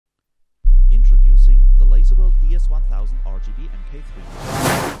Laserworld DS-1000RGB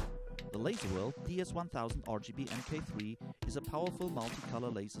MK3. The Laserworld DS-1000RGB MK3 is a powerful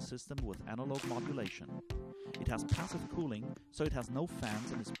multicolor laser system with analog modulation. It has passive cooling, so it has no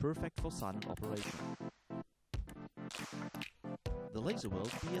fans and is perfect for silent operation. The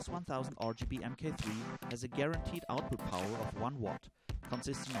Laserworld DS-1000RGB MK3 has a guaranteed output power of 1 watt,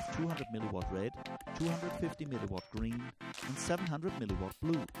 consisting of 200 mW red, 250 mW green, and 700 mW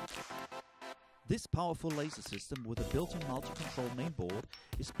blue. This powerful laser system with a built-in multi-control mainboard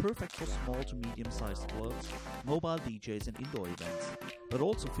is perfect for small to medium-sized clubs, mobile DJs and indoor events, but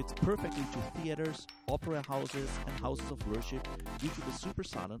also fits perfectly to theaters, opera houses and houses of worship due to the super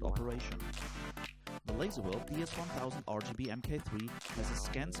silent operation. The Laserworld DS-1000RGB MK3 has a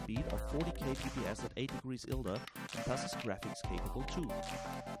scan speed of 40 kpps at 8 degrees ILDA and thus is graphics capable too.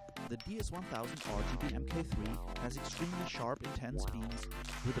 The DS-1000RGB MK3 has extremely sharp intense beams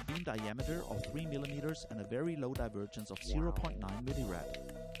with a beam diameter of 3 mm and a very low divergence of 0.9 mrad.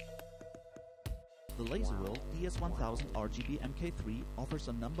 The Laserworld DS-1000RGB MK3 offers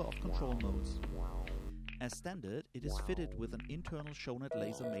a number of control modes. As standard, it is fitted with an internal Shownet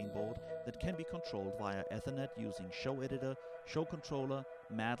laser mainboard that can be controlled via Ethernet using Showeditor, Showcontroller,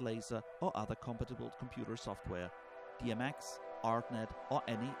 mad laser or other compatible computer software, DMX, ArtNET or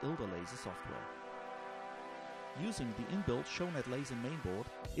any ILDA laser software. Using the inbuilt Shownet laser mainboard,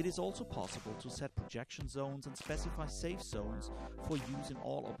 it is also possible to set projection zones and specify safe zones for use in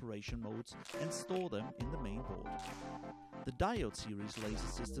all operation modes and store them in the mainboard. The diode series laser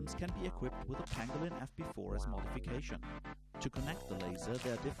systems can be equipped with a Pangolin FP4 as modification. To connect the laser,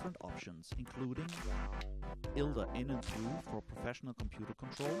 there are different options, including ILDA in and through for professional computer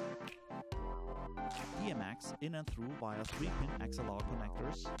control, DMX in and through via 3-pin XLR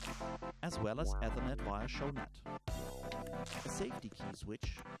connectors, as well as Ethernet via Shownet. A safety key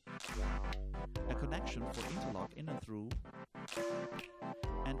switch, a connection for interlock in and through,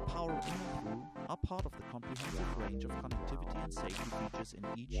 and power in and through are part of the comprehensive range of connectivity and safety features in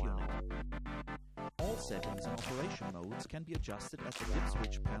each unit. All settings and operation modes can be adjusted at the dip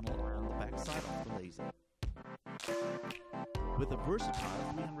switch panel on the backside of the laser. With a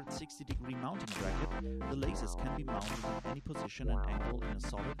versatile 360-degree mounting bracket, the lasers can be mounted in any position and angle in a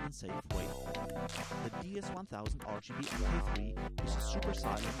solid and safe way. The DS-1000RGB MK3 is a super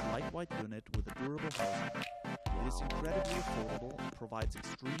silent, lightweight unit with a durable housing. It is incredibly affordable and provides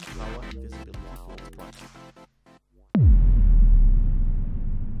extreme power and visibility for its price.